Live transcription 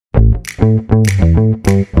Hey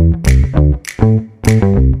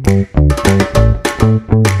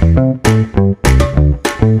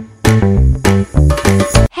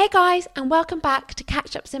guys, and welcome back to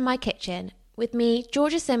Catch Ups in My Kitchen with me,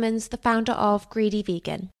 Georgia Simmons, the founder of Greedy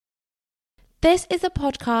Vegan. This is a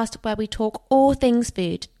podcast where we talk all things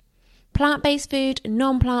food, plant-based food,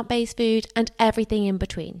 non-plant-based food, and everything in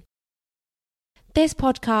between. This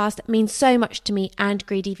podcast means so much to me and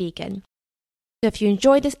Greedy Vegan. So if you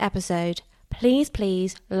enjoyed this episode, please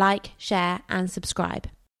like, share, and subscribe.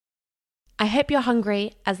 I hope you're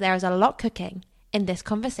hungry, as there is a lot cooking in this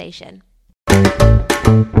conversation.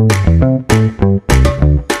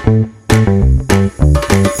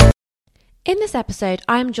 In this episode,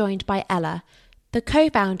 I am joined by Ella, the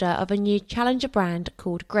co-founder of a new challenger brand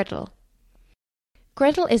called Griddle.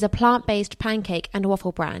 Griddle is a plant-based pancake and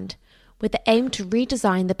waffle brand with the aim to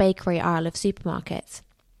redesign the bakery aisle of supermarkets.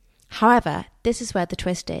 However, this is where the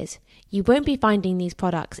twist is. You won't be finding these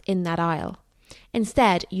products in that aisle.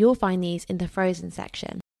 Instead, you'll find these in the frozen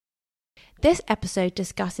section. This episode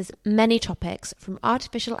discusses many topics from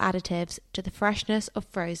artificial additives to the freshness of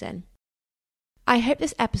frozen. I hope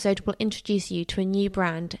this episode will introduce you to a new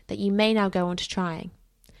brand that you may now go on to trying.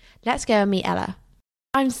 Let's go and meet Ella.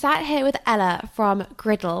 I'm sat here with Ella from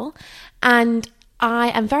Griddle, and I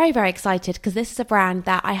am very, very excited because this is a brand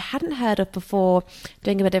that I hadn't heard of before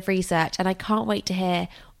doing a bit of research, and I can't wait to hear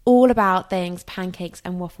all about things pancakes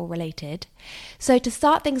and waffle related. So to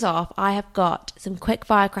start things off, I have got some quick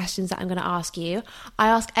fire questions that I'm going to ask you. I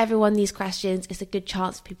ask everyone these questions. It's a good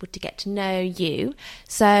chance for people to get to know you.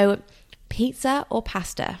 So, pizza or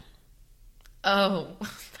pasta? Oh,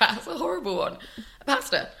 that's a horrible one.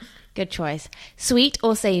 Pasta. Good choice. Sweet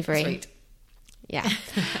or savoury? Sweet. Yeah.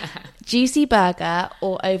 Juicy burger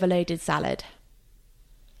or overloaded salad?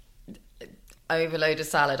 Overloaded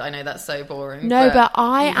salad. I know that's so boring. No, but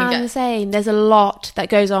I am saying there's a lot that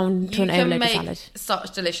goes on to an overloaded salad. You can make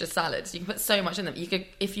such delicious salads. You can put so much in them. You could,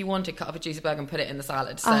 if you wanted, cut up a juicy burger and put it in the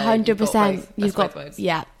salad. So 100%. You've got both.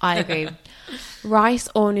 Yeah, I agree. Rice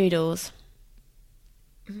or noodles?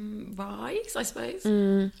 Rice, I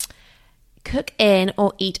suppose. Cook in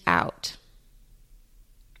or eat out?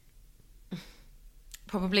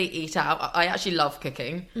 Probably eat out. I actually love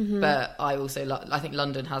cooking, but I also I think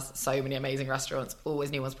London has so many amazing restaurants,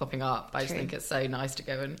 always new ones popping up. I just think it's so nice to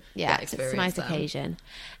go and get experience. It's a nice occasion.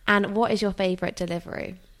 And what is your favourite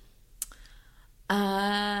delivery?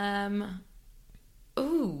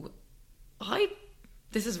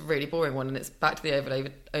 This is a really boring one, and it's back to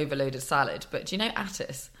the overloaded salad. But do you know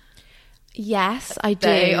Attis? Yes, I do.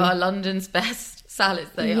 They are London's best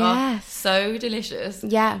salads. They are so delicious.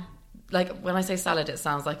 Yeah. Like, when I say salad, it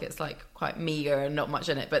sounds like it's like quite meagre and not much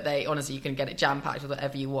in it, but they honestly, you can get it jam-packed with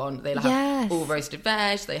whatever you want. They have all roasted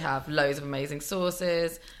veg, they have loads of amazing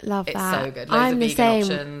sauces. Love that. It's so good. Loads of vegan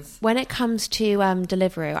options. When it comes to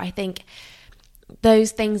Deliveroo, I think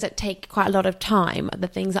those things that take quite a lot of time are the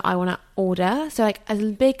things that I want to order. So like a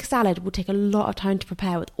big salad will take a lot of time to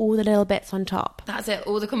prepare with all the little bits on top. That's it,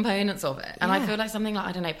 all the components of it. And I feel like something like,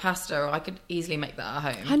 I don't know, pasta, or I could easily make that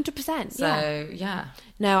at home. 100%. So, yeah.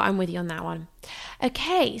 No, I'm with you on that one.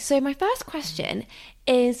 Okay, so my first question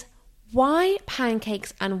is, why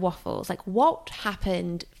pancakes and waffles? Like, what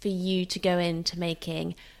happened for you to go into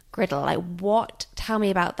making Griddle? Like, tell me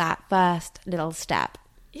about that first little step.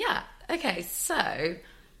 Yeah. Okay, so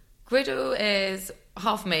Griddle is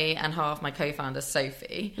half me and half my co-founder,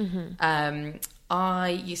 Sophie. I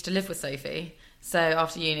used to live with Sophie. So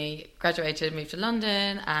after uni, graduated, moved to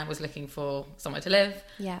London and was looking for somewhere to live.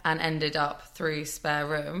 Yeah. And ended up through Spare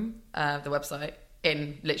Room, the website,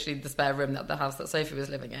 in literally the spare room that the house that Sophie was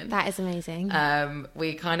living in. That is amazing.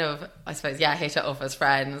 We kind of, I suppose, hit it off as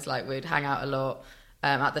friends. Like, we'd hang out a lot.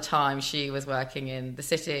 At the time, she was working in the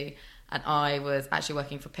city, and I was actually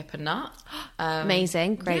working for Pip and Nut.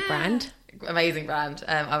 Amazing. Great brand. Amazing brand.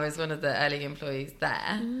 I was one of the early employees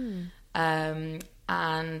there.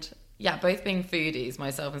 And both being foodies,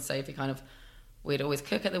 myself and Sophie we'd always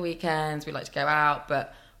cook at the weekends. We like to go out.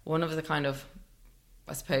 But one of the kind of,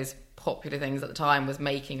 I suppose, popular things at the time was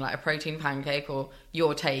making like a protein pancake, or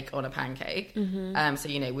your take on a pancake.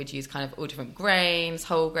 So, we'd use kind of all different grains,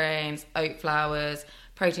 whole grains, oat flours,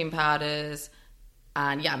 protein powders,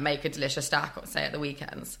 and make a delicious stack, say, at the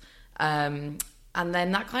weekends. And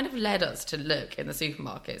then that kind of led us to look in the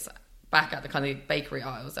supermarkets back at the kind of bakery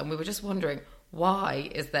aisles, and we were just wondering, why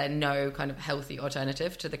is there no kind of healthy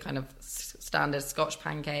alternative to the kind of standard Scotch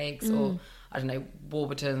pancakes or, I don't know,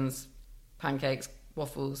 Warburton's pancakes,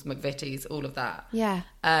 waffles, McVitie's, all of that. Yeah.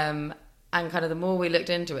 And kind of the more we looked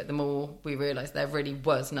into it, the more we realised there really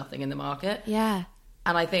was nothing in the market. Yeah.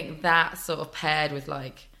 And I think that sort of paired with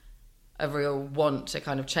like a real want to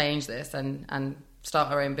kind of change this and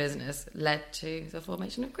start our own business led to the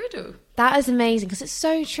formation of Griddle. That is amazing, because it's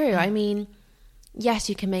so true. I mean, yes,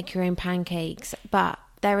 you can make your own pancakes, but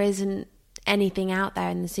there isn't anything out there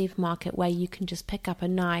in the supermarket where you can just pick up a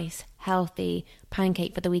nice, healthy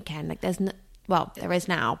pancake for the weekend. Like there's there is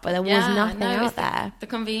now, but there was nothing out there. The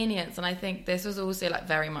convenience, and I think this was also like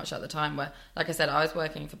very much at the time where, like I said, I was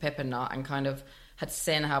working for Pip and Nut and kind of had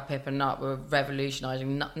seen how Pip and Nut were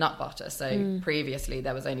revolutionising nut butter. So previously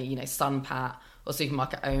there was only, Sun Pat or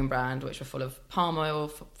supermarket own brand, which were full of palm oil,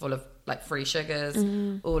 full of like free sugars,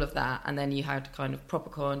 all of that. And then you had kind of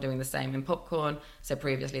Propercorn doing the same in popcorn. So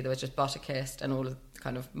previously there was just butter kissed and all of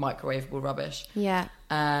kind of microwavable rubbish. Yeah.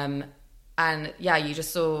 And you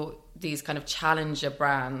just saw these kind of challenger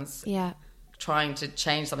brands trying to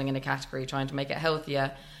change something in a category, trying to make it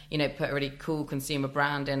healthier, put a really cool consumer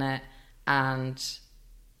brand in it and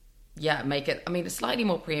make it, slightly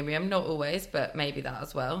more premium, not always, but maybe that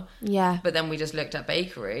as well. Yeah. But then we just looked at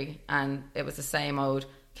bakery and it was the same old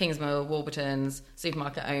Kingsmill, Warburton's,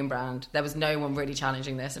 supermarket own brand. There was no one really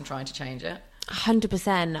challenging this and trying to change it.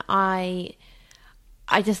 100%. I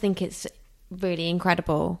just think it's really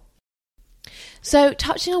incredible. So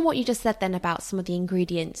touching on what you just said then about some of the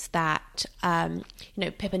ingredients that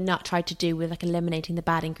Pip and Nut tried to do with like eliminating the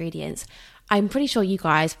bad ingredients, I'm pretty sure you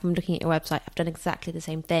guys, from looking at your website, have done exactly the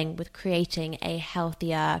same thing with creating a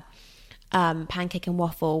healthier pancake and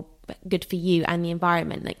waffle, good for you and the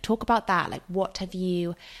environment. Like, talk about that. Like, what have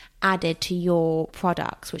you added to your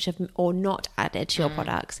products, or not added to your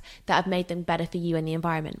products, that have made them better for you and the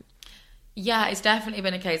environment? Yeah, it's definitely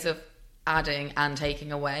been a case of adding and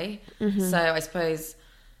taking away. So I suppose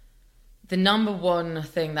the number one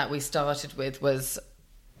thing that we started with was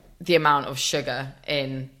the amount of sugar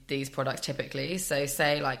in these products typically. So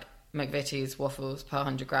say like McVitie's waffles per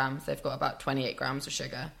 100 grams, they've got about 28 grams of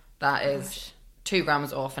sugar. That is 2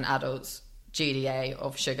 grams off an adult's GDA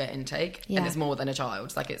of sugar intake, and it's more than a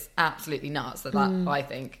child's. Like, it's absolutely nuts that I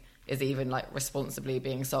think is even like responsibly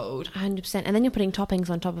being sold. 100%. And then you're putting toppings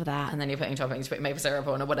on top of that. And then you're putting toppings, putting maple syrup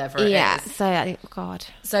on or whatever it is. Yeah, so I think, God.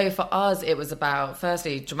 So for us, it was about,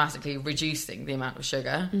 firstly, dramatically reducing the amount of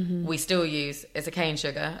sugar. We still use, it's a cane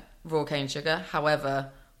sugar, raw cane sugar.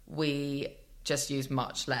 However, we just use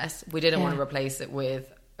much less. We didn't want to replace it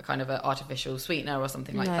with a kind of an artificial sweetener or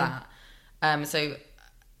something like that. So,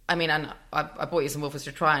 and I bought you some waffles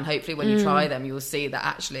to try, and hopefully when you try them, you'll see that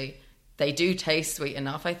actually they do taste sweet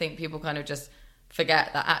enough. I think people kind of just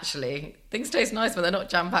forget that actually things taste nice when they're not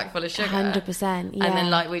jam-packed full of sugar. 100%, yeah. And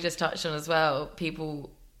then, like we just touched on as well,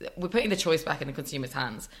 we're putting the choice back in the consumer's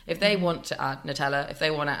hands. If they want to add Nutella, if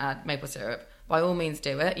they want to add maple syrup, by all means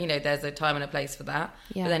do it. There's a time and a place for that.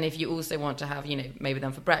 Yeah. But then if you also want to have, maybe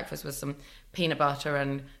them for breakfast with some peanut butter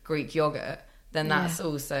and Greek yogurt, then that's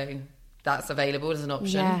available as an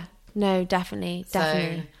option. Yeah, no, definitely.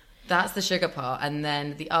 So that's the sugar part. And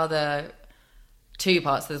then the other two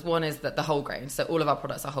parts, there's one is that the whole grain. So all of our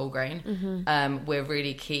products are whole grain. We're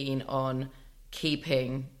really keen on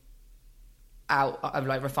keeping out of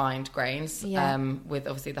like refined grains. With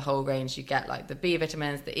obviously the whole grains, you get like the B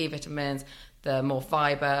vitamins, the E vitamins, the more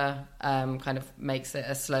fiber, kind of makes it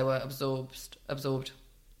a slower absorbed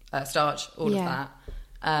starch, all of that.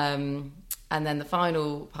 And then the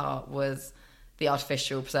final part was the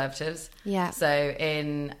artificial preservatives. Yeah. So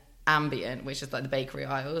in ambient, which is like the bakery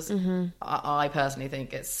aisles, I personally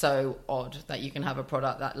think it's so odd that you can have a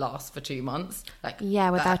product that lasts for 2 months. Like,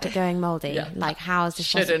 without it going mouldy. Like, how is this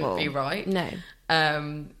shouldn't possible? Be right. No.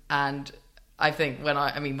 And I think when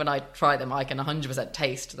I try them, I can 100%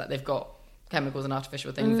 taste that they've got chemicals and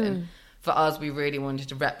artificial things in. For us, we really wanted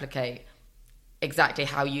to replicate exactly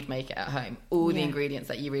how you'd make it at home. All the ingredients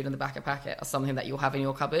that you read on the back of packet are something that you'll have in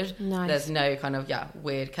your cupboard. Nice. There's no kind of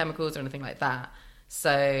weird chemicals or anything like that.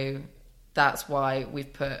 So that's why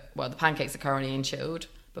we've put, the pancakes are currently in chilled,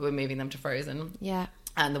 but we're moving them to frozen. Yeah.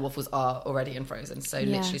 And the waffles are already in frozen. So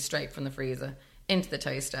literally straight from the freezer into the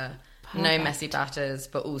toaster. Perfect. No messy batters,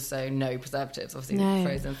 but also no preservatives. Obviously,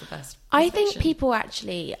 frozen's the best. I think people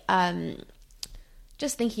actually,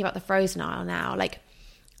 just thinking about the frozen aisle now, like,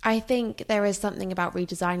 I think there is something about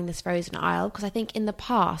redesigning this frozen aisle, because I think in the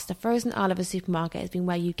past, the frozen aisle of a supermarket has been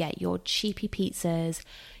where you get your cheapy pizzas,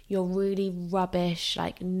 your really rubbish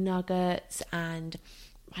like nuggets and,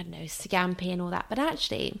 I don't know, scampi and all that. But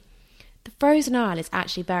actually, the frozen aisle is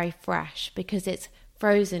actually very fresh because it's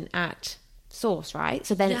frozen at source, right?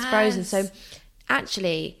 So then it's frozen. So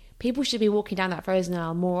actually, people should be walking down that frozen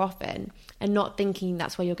aisle more often and not thinking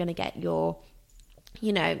that's where you're going to get your,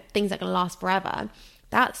 things that are going to last forever.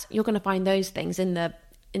 You're going to find those things in the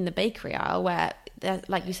bakery aisle where,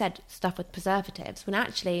 like you said, stuff with preservatives, when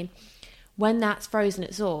actually when that's frozen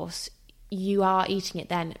at source, you are eating it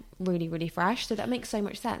then really, really fresh. So that makes so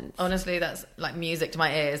much sense. Honestly, that's like music to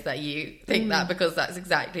my ears that you think that, because that's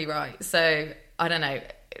exactly right. So I don't know,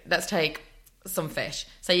 let's take some fish.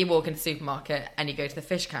 Say you walk into the supermarket and you go to the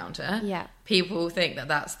fish counter. Yeah. People think that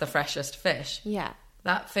that's the freshest fish. Yeah.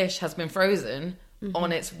 That fish has been frozen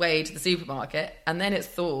on its way to the supermarket, and then it's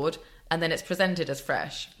thawed, and then it's presented as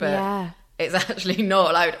fresh. But it's actually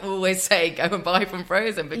not. I would always say go and buy from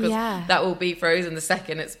frozen, because that will be frozen the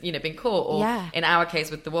second it's been caught. Or in our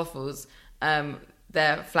case with the waffles,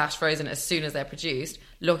 they're flash frozen as soon as they're produced,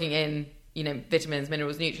 locking in vitamins,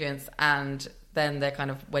 minerals, nutrients, and then they're kind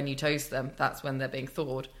of, when you toast them, that's when they're being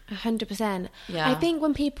thawed. 100%. Yeah. I think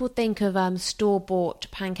when people think of store-bought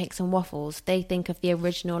pancakes and waffles, they think of the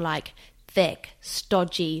original, like, thick,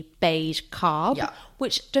 stodgy, beige carb,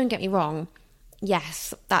 which, don't get me wrong,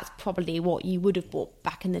 yes, that's probably what you would have bought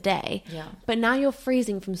back in the day. Yeah. But now you're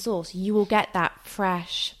freezing from source, you will get that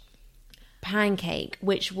fresh pancake,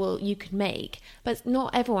 which you can make. But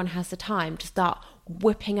not everyone has the time to start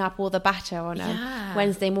whipping up all the batter on a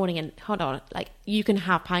Wednesday morning. And hold on, like, you can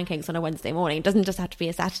have pancakes on a Wednesday morning. It doesn't just have to be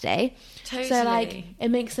a Saturday. Totally. So, like, it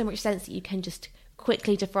makes so much sense that you can just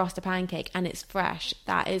quickly defrost a pancake and it's fresh.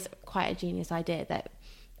 That is quite a genius idea that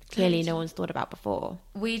clearly no one's thought about before.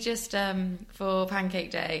 We just for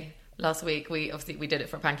Pancake Day last week, we did it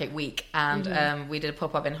for Pancake Week, and we did a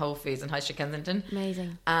pop-up in Whole Foods in High Street Kensington.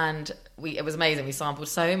 Amazing. And it was amazing. We sampled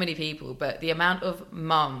so many people, but the amount of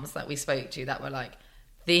mums that we spoke to that were like,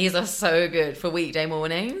 these are so good for weekday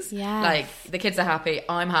mornings. Yeah. Like, the kids are happy,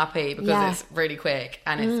 I'm happy because it's really quick,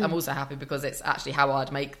 and I'm also happy because it's actually how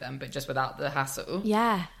I'd make them, but just without the hassle.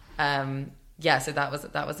 Yeah. So that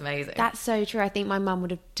was amazing. That's so true. I think my mum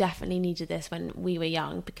would have definitely needed this when we were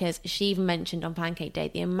young, because she even mentioned on Pancake Day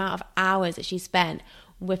the amount of hours that she spent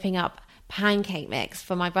whipping up pancake mix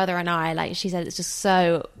for my brother and I. Like, she said, it's just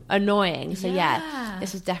so annoying. So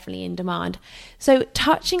this was definitely in demand. So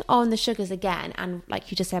touching on the sugars again, and like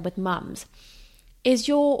you just said with mums, is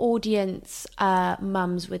your audience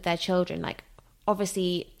mums with their children? Like,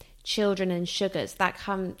 obviously children and sugars,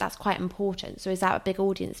 that's quite important. So is that a big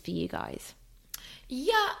audience for you guys?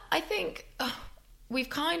 Yeah, I think we've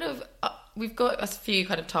got a few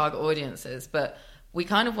kind of target audiences, but we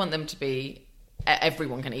kind of want them to be,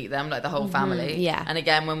 everyone can eat them, like the whole family. Yeah. And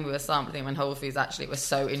again, when we were sampling them in Whole Foods, actually it was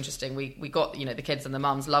so interesting. We got, the kids and the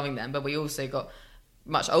mums loving them, but we also got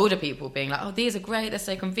much older people being like, oh, these are great, they're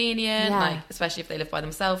so convenient, like, especially if they live by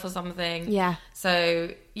themselves or something. Yeah.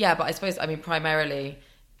 So, but I suppose, primarily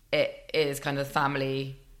it is kind of the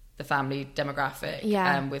family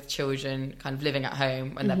demographic, with children kind of living at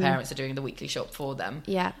home when their parents are doing the weekly shop for them.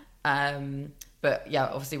 Yeah. But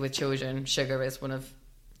obviously with children, sugar is one of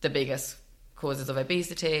the biggest causes of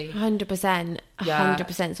obesity. 100%.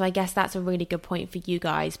 100%. So I guess that's a really good point for you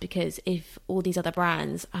guys, because if all these other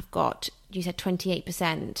brands have got, you said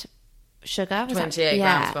 28% sugar? 28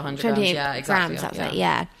 grams per 100 grams. Yeah, exactly. Grams, that's it.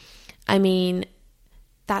 Yeah. I mean,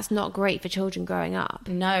 that's not great for children growing up.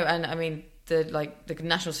 No, and the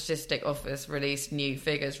National Statistic Office released new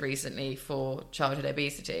figures recently for childhood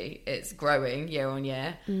obesity. It's growing year on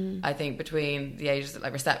year. I think between the ages of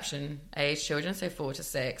reception age children, so 4 to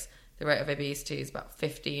 6, the rate of obesity is about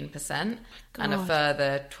 15%, and a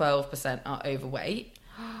further 12% are overweight.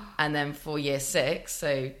 And then for year 6,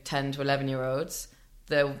 so 10 to 11-year-olds,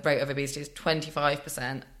 the rate of obesity is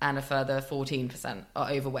 25%, and a further 14% are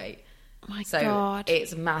overweight. My God. So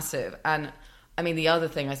it's massive. And the other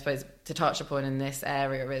thing I suppose to touch upon in this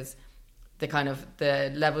area is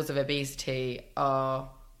the levels of obesity are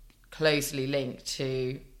closely linked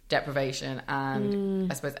to deprivation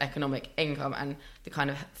and I suppose economic income and the kind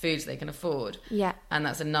of foods they can afford. Yeah. And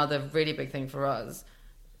that's another really big thing for us.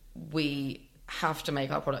 We have to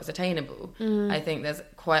make our products attainable. I think there's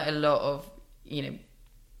quite a lot of,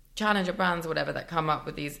 challenger brands or whatever that come up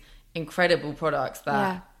with these incredible products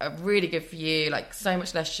that are really good for you, like so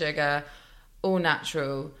much less sugar, all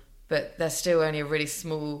natural, but there's still only a really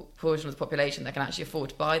small portion of the population that can actually afford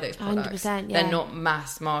to buy those products. 100%, yeah. They're not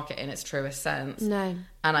mass market in its truest sense. No.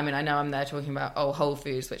 And I know I'm there talking about Whole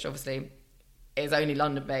Foods, which obviously is only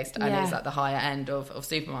London based and is at the higher end of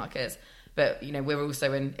supermarkets. But we're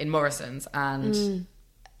also in Morrison's, and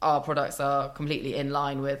our products are completely in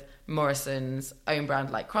line with Morrison's own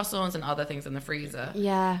brand, like croissants and other things in the freezer.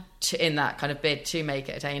 Yeah. In that kind of bid to make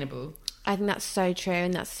it attainable. I think that's so true,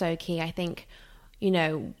 and that's so key. I think,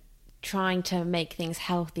 trying to make things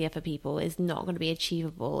healthier for people is not going to be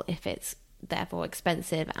achievable if it's therefore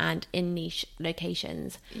expensive and in niche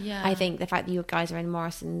locations. Yeah. I think the fact that you guys are in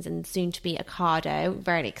Morrison's and soon to be Ocado,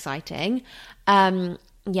 very exciting.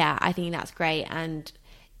 I think that's great. And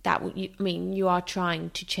you are trying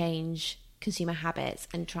to change consumer habits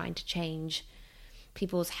and trying to change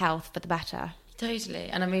people's health for the better. Totally.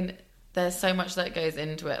 And I mean, there's so much that goes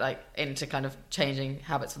into it, like into kind of changing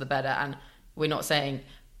habits for the better. And we're not saying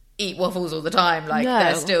eat waffles all the time. Like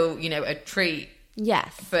they're still, a treat.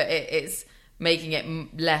 Yes. But it's making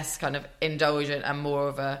it less kind of indulgent and more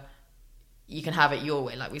of a, you can have it your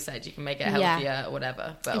way. Like we said, you can make it healthier or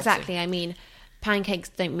whatever. But exactly. I mean, pancakes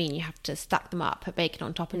don't mean you have to stack them up, put bacon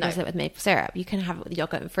on top and drizzle it with maple syrup. You can have it with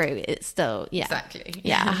yogurt and fruit. It's still, Exactly.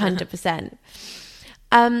 Yeah, 100%.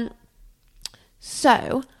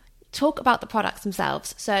 So talk about the products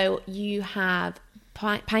themselves. So you have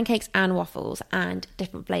pancakes and waffles and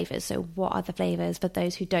different flavors. So what are the flavors for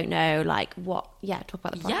those who don't know? Like talk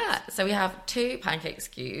about the products. Yeah, so we have 2 pancake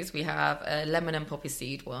SKUs. We have a lemon and poppy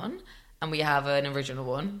seed one, and we have an original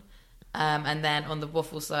one. And then on the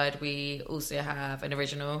waffle side, we also have an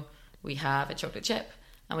original, we have a chocolate chip,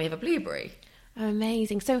 and we have a blueberry.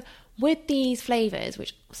 Amazing. So with these flavors,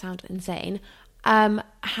 which sound insane,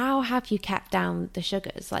 how have you kept down the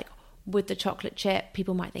sugars? Like with the chocolate chip,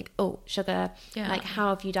 people might think, oh, sugar. Yeah. Like how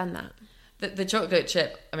have you done that? The chocolate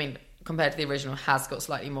chip, I mean, compared to the original, has got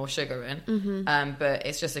slightly more sugar in. But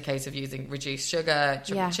it's just a case of using reduced sugar,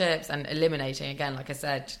 chocolate chips, and eliminating, again, like I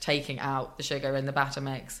said, taking out the sugar in the batter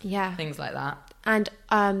mix. Yeah. Things like that. And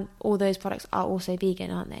all those products are also vegan,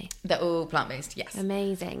 aren't they? They're all plant-based, yes.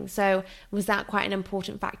 Amazing. So was that quite an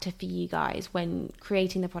important factor for you guys when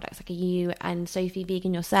creating the products? Like, are you and Sophie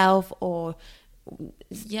vegan yourself, or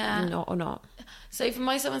not? So for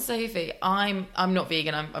myself and Sophie, I'm not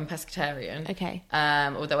vegan. I'm pescatarian. Okay.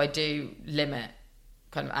 Although I do limit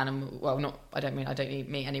kind of animal. Well, I don't eat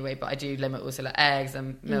meat anyway, but I do limit also like eggs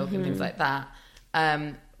and milk and things like that.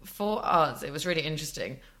 For us, it was really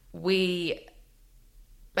interesting. We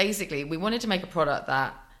wanted to make a product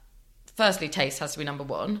that, firstly, taste has to be number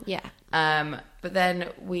one. Yeah. But then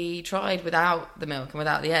we tried without the milk and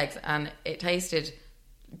without the eggs, and it tasted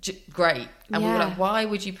great. And we were like, why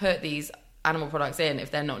would you put these animal products in if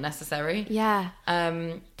they're not necessary? Yeah.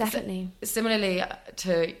 Definitely. Similarly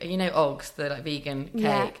to, Oggs, the like vegan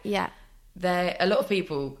cake. Yeah. A lot of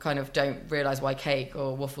people kind of don't realise why cake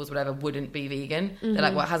or waffles, whatever, wouldn't be vegan. They're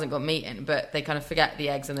like, well, it hasn't got meat in, but they kind of forget the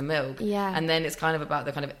eggs and the milk. Yeah. And then it's kind of about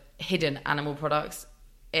the kind of hidden animal products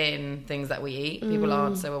in things that we eat. People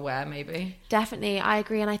aren't so aware, maybe. Definitely, I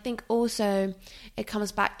agree. And I think also it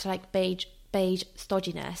comes back to like beige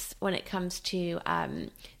stodginess when it comes to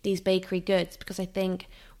these bakery goods, because I think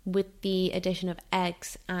with the addition of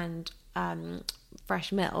eggs and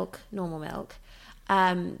fresh milk, normal milk,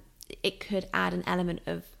 it could add an element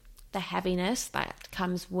of the heaviness that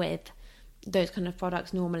comes with those kind of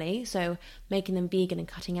products normally. So making them vegan and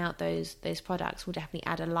cutting out those products will definitely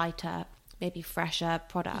add a lighter, maybe fresher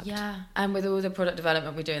product. Yeah, and with all the product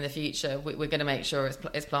development we do in the future, we're going to make sure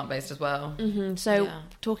it's plant-based as well. So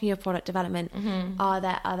talking of product development, are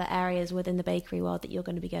there other areas within the bakery world that you're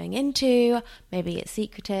going to be going into? Maybe it's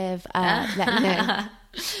secretive. Let me know.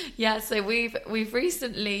 Yeah, so we've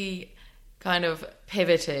recently kind of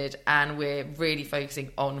pivoted, and we're really focusing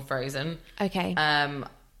on frozen. Okay.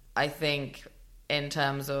 I think in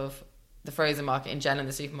terms of the frozen market in general, in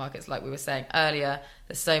the supermarkets, like we were saying earlier,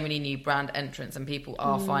 there's so many new brand entrants, and people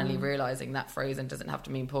are finally realising that frozen doesn't have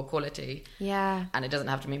to mean poor quality. Yeah. And it doesn't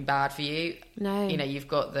have to mean bad for you. No. You've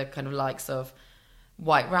got the kind of likes of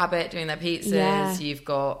White Rabbit doing their pizzas. Yeah. You've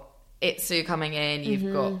got E.6 coming in.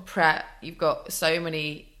 You've got Pret. You've got so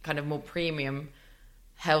many kind of more premium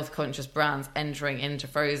health conscious brands entering into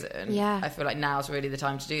frozen. Yeah. I feel like now's really the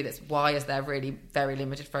time to do this. Why is there really very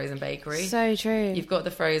limited frozen bakery? So true. You've got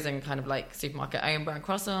the frozen kind of like supermarket own brand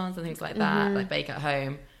croissants and things like that, like bake at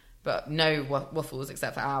home, but no waffles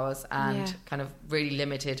except for ours, and kind of really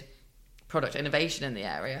limited product innovation in the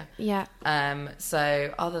area. Yeah.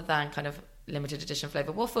 So other than kind of limited edition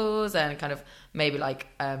flavour waffles and kind of maybe like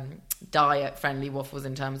diet friendly waffles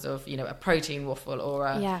in terms of, a protein waffle or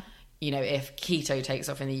a if keto takes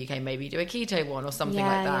off in the UK, maybe do a keto one or something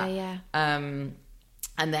like that. Yeah.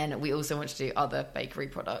 And then we also want to do other bakery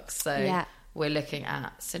products. So we're looking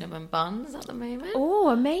at cinnamon buns at the moment. Oh,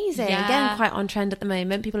 amazing. Yeah. Again, quite on trend at the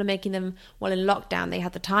moment. People are making them, well, in lockdown, they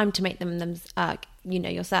had the time to make them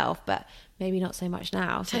yourself, but maybe not so much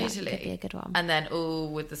now. So totally. That could be a good one. And then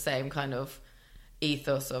all with the same kind of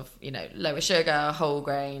ethos of lower sugar, whole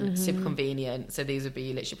grain, super convenient. So these would be,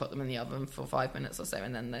 you literally put them in the oven for 5 minutes or so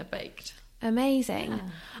and then they're baked. Amazing.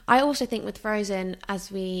 I also think with frozen,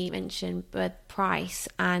 as we mentioned, with price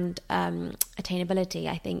and attainability,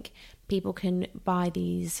 I think people can buy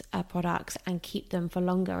these products and keep them for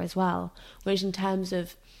longer as well, which in terms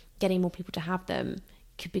of getting more people to have them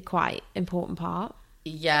could be quite important part.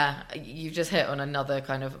 Yeah, you've just hit on another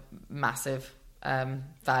kind of massive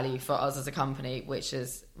value for us as a company, which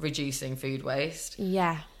is reducing food waste.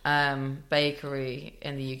 Yeah. Bakery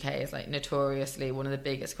in the UK is like notoriously one of the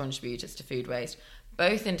biggest contributors to food waste,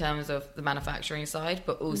 both in terms of the manufacturing side,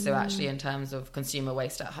 but also actually in terms of consumer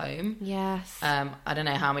waste at home. Yes. I don't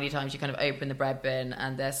know how many times you kind of open the bread bin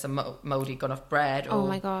and there's some mouldy gone off bread or oh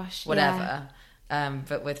my gosh, whatever. Yeah.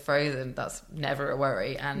 But with frozen, that's never a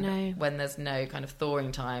worry. And No. when there's no kind of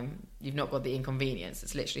thawing time, you've not got the inconvenience.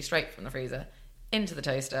 It's literally straight from the freezer into the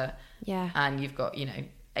toaster. Yeah. And you've got,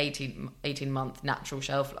 18-month natural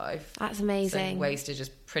shelf life. That's amazing. So wastage is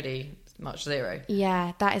pretty much zero.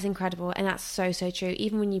 Yeah, that is incredible. And that's so true.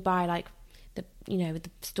 Even when you buy like the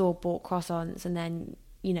store-bought croissants and then,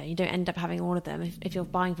 you don't end up having all of them. If you're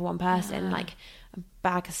buying for one person, like a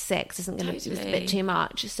bag of 6 isn't going to be just a bit too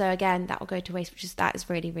much. So again, that will go to waste, that is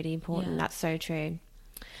really, really important. Yeah. That's so true.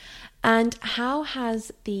 And how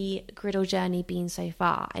has the Griddle journey been so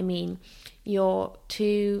far? I mean, you're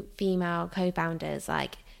 2 female co-founders,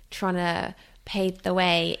 like trying to pave the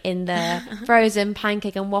way in the frozen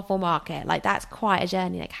pancake and waffle market. Like that's quite a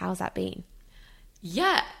journey. Like how's that been?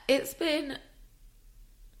 Yeah, it's been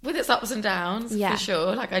with its ups and downs, for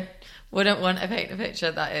sure. Like I wouldn't want to paint a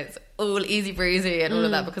picture that it's all easy breezy and all of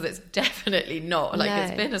that, because it's definitely not. Like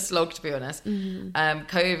it's been a slog, to be honest.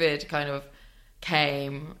 COVID kind of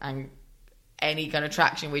came, and any kind of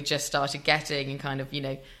traction we just started getting and kind of,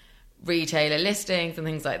 retailer listings and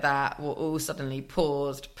things like that were all suddenly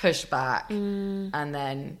paused, pushed back. And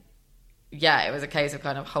then, it was a case of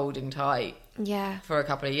kind of holding tight for a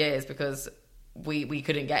couple of years, because we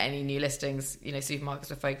couldn't get any new listings. Supermarkets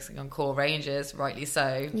were focusing on core ranges, rightly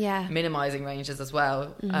so, minimizing ranges as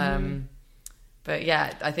well. But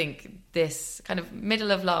I think this kind of middle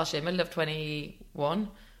of last year, middle of 21,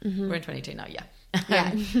 we're in 22 now,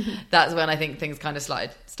 that's when I think things kind of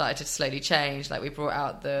started to slowly change. Like we brought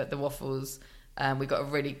out the waffles, we got a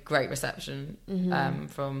really great reception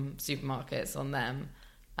from supermarkets on them,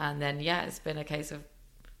 and then it's been a case of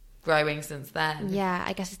growing since then.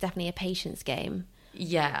 I guess it's definitely a patience game.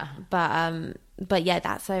 But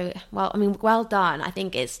that's so well. I mean, well done. I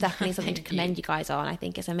think it's definitely something to commend you guys on. I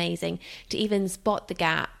think it's amazing to even spot the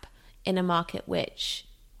gap in a market which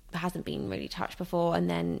hasn't been really touched before, and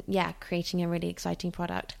then creating a really exciting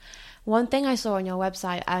product. One thing I saw on your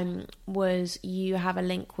website was you have a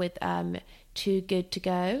link with Too Good to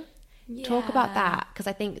Go. Talk about that, because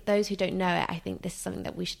I think those who don't know it, I think this is something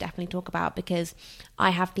that we should definitely talk about, because I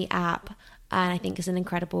have the app and I think it's an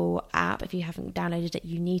incredible app. If you haven't downloaded it,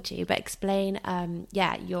 you need to. But explain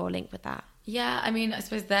your link with that. I mean, I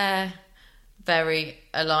suppose they're very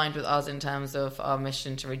aligned with us in terms of our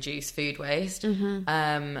mission to reduce food waste.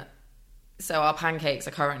 So our pancakes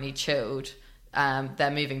are currently chilled.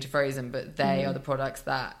 They're moving to frozen, but they are the products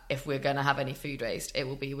that, if we're going to have any food waste, it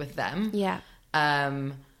will be with them.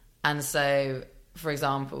 And so, for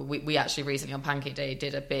example, we actually recently on Pancake Day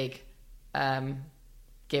did a big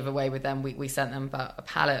giveaway with them. We sent them about a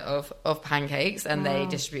pallet of pancakes, and they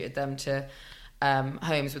distributed them to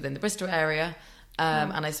homes within the Bristol area.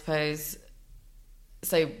 And I suppose,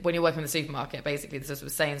 so when you're working with a supermarket, basically this is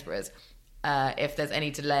with Sainsbury's, if there's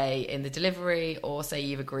any delay in the delivery, or say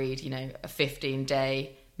you've agreed, a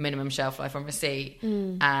 15-day minimum shelf life on receipt,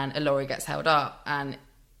 and a lorry gets held up and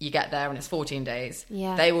you get there and it's 14 days,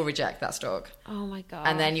 they will reject that stock. Oh my God.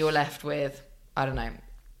 And then you're left with, I don't know,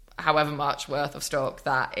 however much worth of stock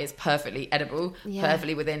that is perfectly edible,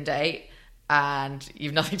 perfectly within date, and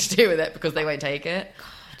you've nothing to do with it because they won't take it.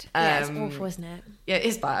 God. It's awful, isn't it? Yeah, it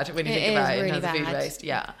is bad when you think about it in really terms of food waste.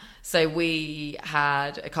 So we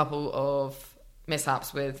had a couple of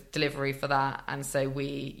mishaps with delivery for that, and so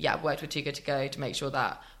we worked with Too Good to Go to make sure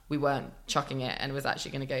that we weren't chucking it and it was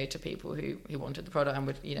actually going to go to people who wanted the product and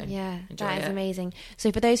would enjoy it. That is amazing.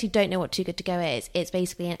 So for those who don't know what Too Good to Go is, it's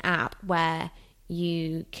basically an app where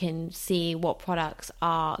you can see what products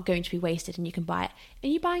are going to be wasted and you can buy it. Are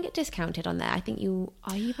you buying it discounted on there? Are you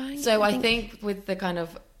buying it? So I think with the kind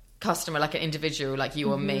of customer, like an individual like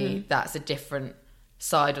you or me, that's a different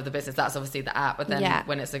side of the business. That's obviously the app, but then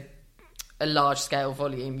when it's a large scale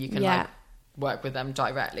volume, you can like work with them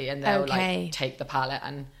directly, and they'll like take the pallet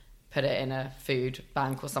and put it in a food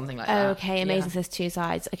bank or something like that. Okay, amazing. So there's 2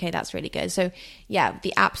 sides. Okay, that's really good. So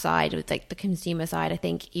the app side, with like the consumer side, I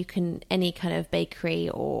think you can, any kind of bakery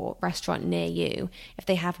or restaurant near you, if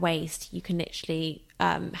they have waste, you can literally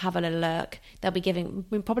have a little look. They'll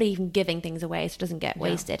be probably even giving things away so it doesn't get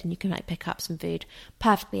wasted, and you can like pick up some food,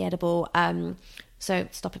 perfectly edible. So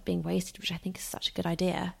stop it being wasted, which I think is such a good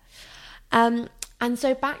idea. And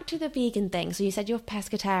so back to the vegan thing. So you said you're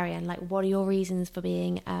pescatarian. Like, what are your reasons for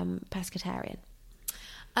being pescatarian?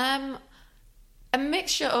 A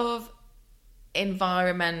mixture of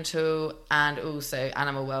environmental and also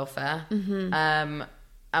animal welfare.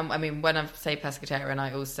 I mean, when I say pescatarian,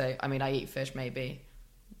 I eat fish maybe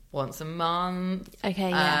once a month. Okay,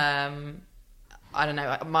 yeah. I don't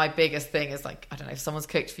know. My biggest thing is like, I don't know, if someone's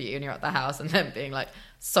cooked for you and you're at the house and then being like,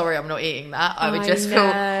 sorry, I'm not eating that. I would just feel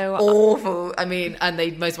awful. I mean, and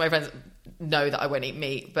most of my friends know that I won't eat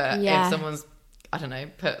meat, but if someone's, I don't know,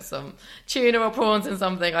 put some tuna or prawns in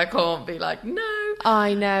something, I can't be like, no.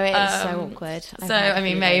 I know, it is so awkward. I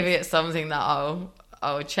mean, maybe it's something that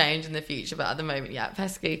I'll change in the future, but at the moment,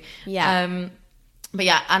 pesky. Yeah. But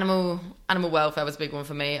yeah, animal welfare was a big one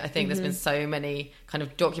for me. I think there's been so many kind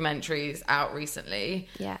of documentaries out recently.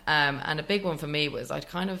 Yeah. And a big one for me was I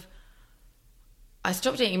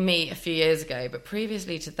stopped eating meat a few years ago, but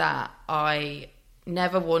previously to that, I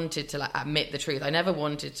never wanted to like admit the truth. I never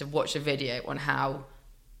wanted to watch a video on how,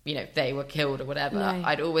 they were killed or whatever. No.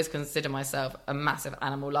 I'd always consider myself a massive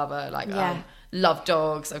animal lover. Love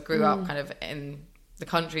dogs. I grew up kind of in the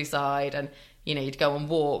countryside, and you'd go on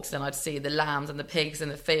walks and I'd see the lambs and the pigs in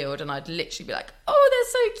the field, and I'd literally be like, oh,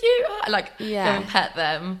 they're so cute. Go and pet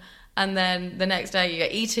them. And then the next day you're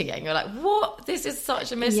eating it and you're like, what? This is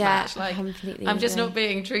such a mismatch. I'm just not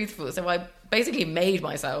being truthful. So I basically made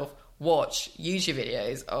myself watch YouTube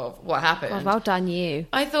videos of what happened. Well done you.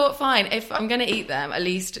 I thought, fine, if I'm going to eat them, at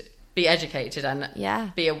least be educated and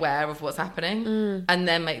be aware of what's happening, and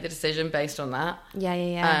then make the decision based on that.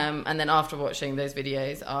 And then after watching those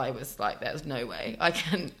videos, I was like, there's no way I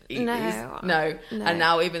can eat these. No. And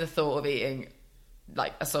now even the thought of eating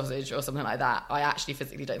like a sausage or something like that, I actually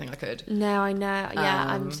physically don't think I could. No, I know.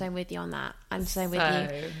 I'm so with you on that. I'm so with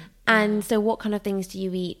you. And so what kind of things do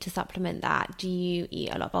you eat to supplement that? Do you eat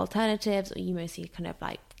a lot of alternatives, or you mostly kind of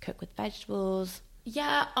like cook with vegetables?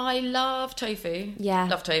 Yeah, I love tofu. Yeah.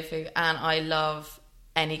 Love tofu. And I love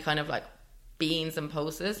any kind of like beans and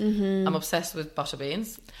pulses. I'm obsessed with butter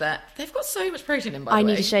beans. They've got so much protein in, by the way. I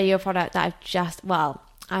need to show you a product that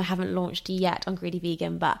I haven't launched yet on Greedy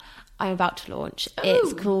Vegan, but I'm about to launch. Ooh.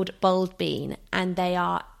 It's called Bold Bean, and they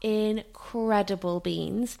are incredible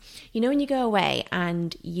beans. When you go away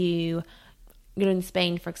and you're in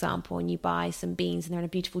Spain, for example, and you buy some beans and they're in a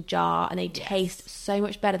beautiful jar and they taste so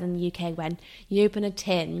much better than the UK when you open a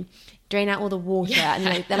tin, drain out all the water, and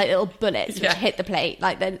they're like little bullets which hit the plate.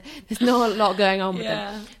 Like there's not a lot going on with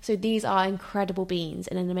them. So these are incredible beans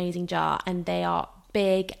in an amazing jar, and they are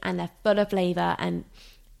big and they're full of flavour and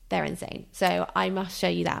they're insane. So I must show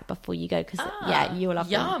you that before you go, because you will love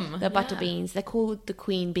them. They're butter beans. They're called the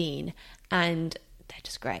Queen Bean, and they're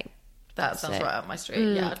just great. That sounds right up my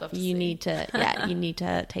street. I'd love to see. You need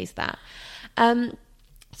to taste that. So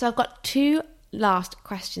I've got two last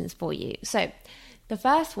questions for you. So the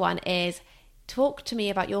first one is, talk to me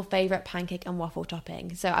about your favourite pancake and waffle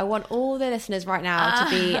topping. So I want all the listeners right now to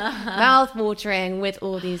be mouth-watering with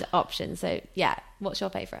all these options. So what's your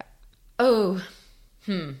favourite?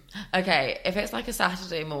 Okay, if it's like a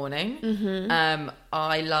Saturday morning,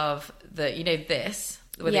 I love this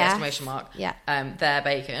with the exclamation mark. Their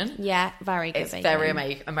bacon. Yeah, very good. It's very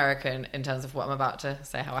American in terms of what I'm about to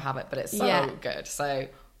say, how I have it, but it's so good. So,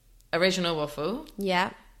 original waffle. Yeah.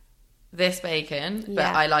 This bacon, but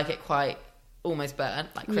I like it quite almost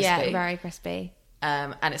burnt, like crispy. Yeah, very crispy.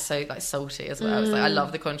 And it's so like salty as well. It's like, I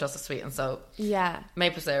love the contrast of sweet and salt. Yeah.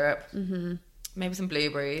 Maple syrup. Maybe some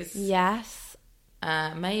blueberries. Yes.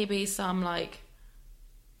 Maybe some like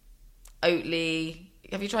Oatly.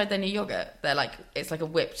 Have you tried their new yogurt? They're like, it's like a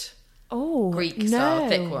whipped Greek style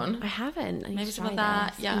thick one. I haven't. Maybe some of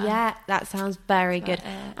that. This. Yeah, that sounds very good.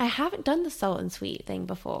 I haven't done the salt and sweet thing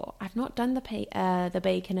before. I've not done the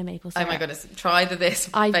bacon and maple syrup. Oh my goodness, try this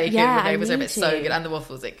bacon with maple syrup. It's so good, and the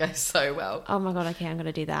waffles, it goes so well. Oh my god, okay, I'm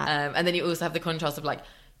gonna do that. And then you also have the contrast of like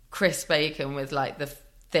crisp bacon with like the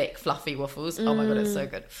thick fluffy waffles. Oh my god, it's so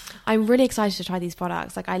good. I'm really excited to try these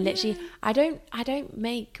products. Like I literally I don't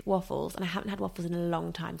make waffles, and I haven't had waffles in a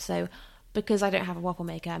long time. So because I don't have a waffle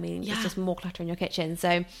maker, I mean it's just more clutter in your kitchen.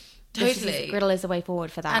 So totally, Griddle is the way forward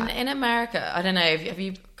for that. And in America, I don't know, have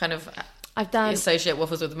you kind of associate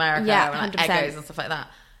waffles with America and like Eggos and stuff like that?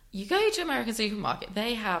 You go to American supermarket,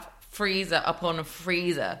 they have freezer upon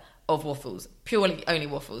freezer of waffles, purely only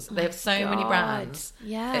waffles. They have so many brands.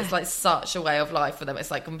 Yeah, it's like such a way of life for them. It's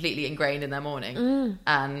like completely ingrained in their morning.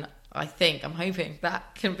 And I'm hoping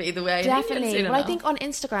that can be the way. Definitely. Well, I think on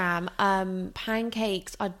Instagram,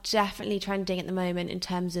 pancakes are definitely trending at the moment in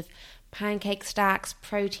terms of pancake stacks,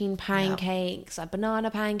 protein pancakes, banana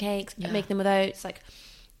pancakes, make them with oats. Like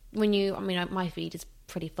my feed is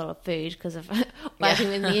pretty full of food because of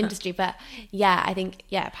working in the industry. But yeah, I think,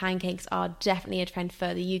 pancakes are definitely a trend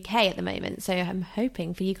for the UK at the moment. So I'm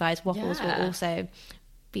hoping for you guys, waffles will also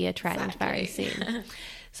be a trend very soon.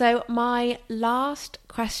 So my last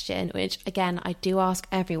question, which again, I do ask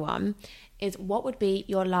everyone, is what would be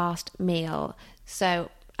your last meal?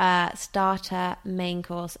 So starter, main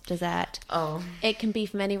course, dessert. Oh. It can be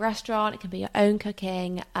from any restaurant. It can be your own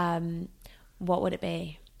cooking. What would it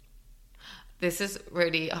be? This is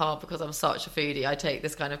really hard because I'm such a foodie. I take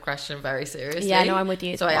this kind of question very seriously. Yeah, no, I'm with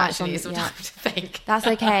you. So I actually need some time to think. That's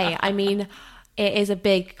okay. I mean, it is a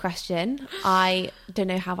big question. I don't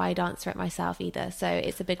know how I'd answer it myself either. So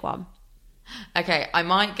it's a big one. Okay, I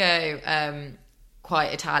might go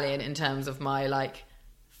quite Italian in terms of my like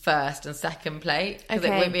first and second plate, because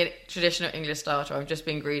it won't be a traditional English starter. I'm just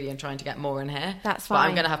being greedy and trying to get more in here. That's fine. But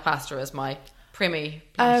I'm going to have pasta as my primi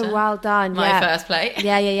platter. Oh, well done. My first plate.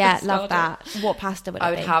 Yeah. Love that. What pasta would it be?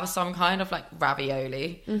 I would have some kind of like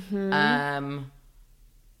ravioli.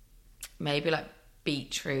 Maybe like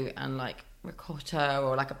beetroot and like ricotta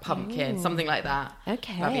or like a pumpkin, something like that.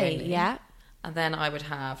 Okay, ravioli. yeah. And then I would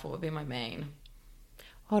have, what would be my main?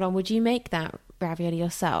 Hold on, would you make that ravioli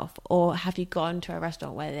yourself, or have you gone to a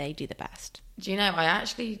restaurant where they do the best? Do you know, I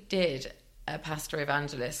actually did a pasta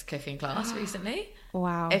evangelist cooking class recently.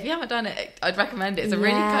 Wow. If you haven't done it, I'd recommend it. It's a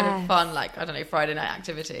really kind of fun, like, I don't know, Friday night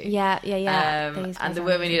activity. Yeah. And the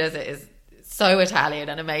woman who does it is so Italian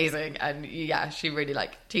and amazing. And she really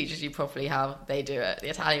like teaches you properly how they do it, the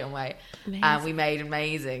Italian way. Amazing. And we made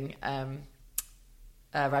amazing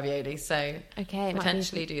ravioli, so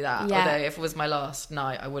potentially do that. Yeah. Although if it was my last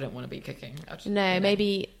night, I wouldn't want to be cooking.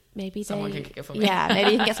 Maybe someone can cook it for me. Yeah,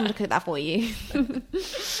 maybe you can get someone to cook that for you.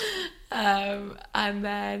 And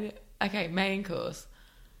then main course.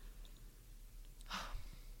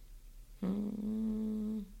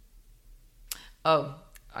 Oh,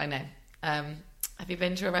 I know. Have you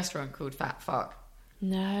been to a restaurant called Fat Fuck?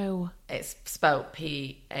 No. It's spelled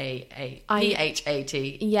P-H-A-T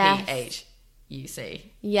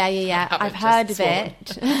P-H-U-C. Yeah. I've heard of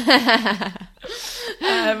it.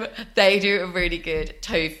 They do a really good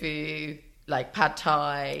tofu, like pad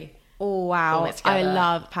thai. Oh, wow. I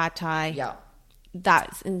love pad thai. Yeah.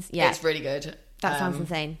 It's really good. That sounds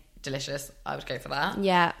insane. Delicious. I would go for that.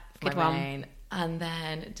 Yeah, good one. Main. And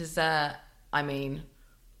then dessert, I mean,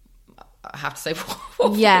 I have to say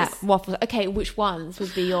waffles. Yeah, waffles. Okay, which ones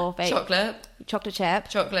would be your favourite? Chocolate chip.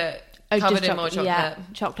 Covered in more chocolate. Yeah,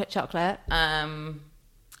 chocolate.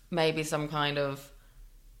 Maybe some kind of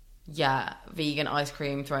vegan ice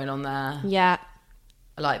cream thrown on there. Yeah.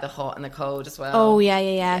 I like the hot and the cold as well. Oh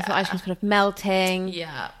yeah. So ice cream's kind of melting.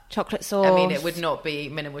 Yeah. Chocolate sauce. I mean, it would not be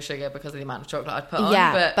minimal sugar because of the amount of chocolate I'd put on.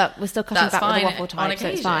 Yeah, but we're still cutting back with the waffle type, so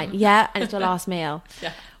it's fine. Yeah, and it's the last meal.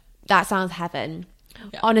 Yeah. That sounds heaven.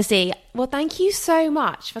 Yeah. Honestly, well, thank you so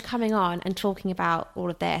much for coming on and talking about all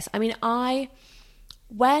of this. I mean,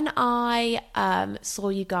 when I saw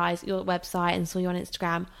you guys, your website, and saw you on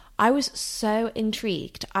Instagram, I was so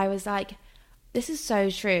intrigued. I was like, this is so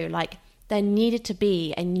true. Like, there needed to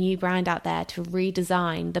be a new brand out there to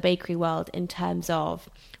redesign the bakery world in terms of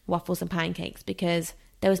waffles and pancakes, because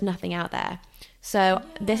there was nothing out there. So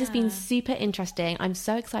this has been super interesting. I'm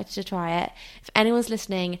so excited to try it. If anyone's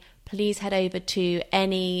listening, please head over to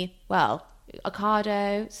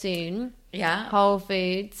Ocado soon. Yeah. Whole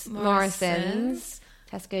Foods, Morrison's,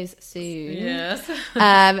 Tesco's soon. Yes.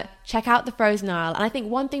 Check out the frozen aisle. And I think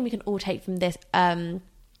one thing we can all take from this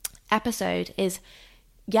episode is,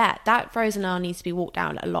 that frozen aisle needs to be walked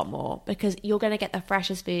down a lot more, because you're going to get the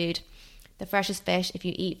freshest food, the freshest fish if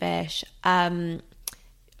you eat fish,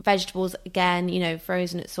 vegetables, again,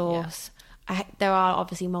 frozen at source. Yeah. There are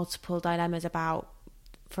obviously multiple dilemmas about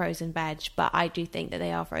frozen veg, but I do think that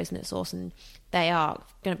they are frozen at source and they are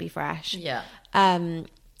going to be fresh. Yeah.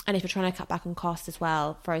 And if you're trying to cut back on cost as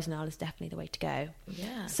well, frozen aisle is definitely the way to go.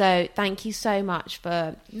 Yeah. So thank you so much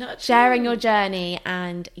for sharing your journey.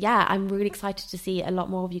 And I'm really excited to see a lot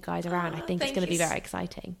more of you guys around. I think it's going to be very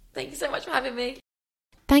exciting. Thank you so much for having me.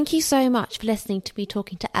 Thank you so much for listening to me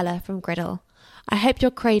talking to Ella from Griddle. I hope you're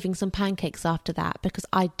craving some pancakes after that, because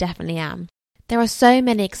I definitely am. There are so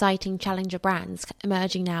many exciting challenger brands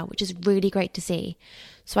emerging now, which is really great to see.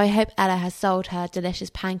 So I hope Ella has sold her delicious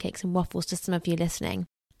pancakes and waffles to some of you listening.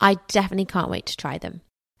 I definitely can't wait to try them.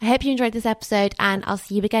 I hope you enjoyed this episode, and I'll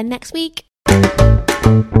see you again next week.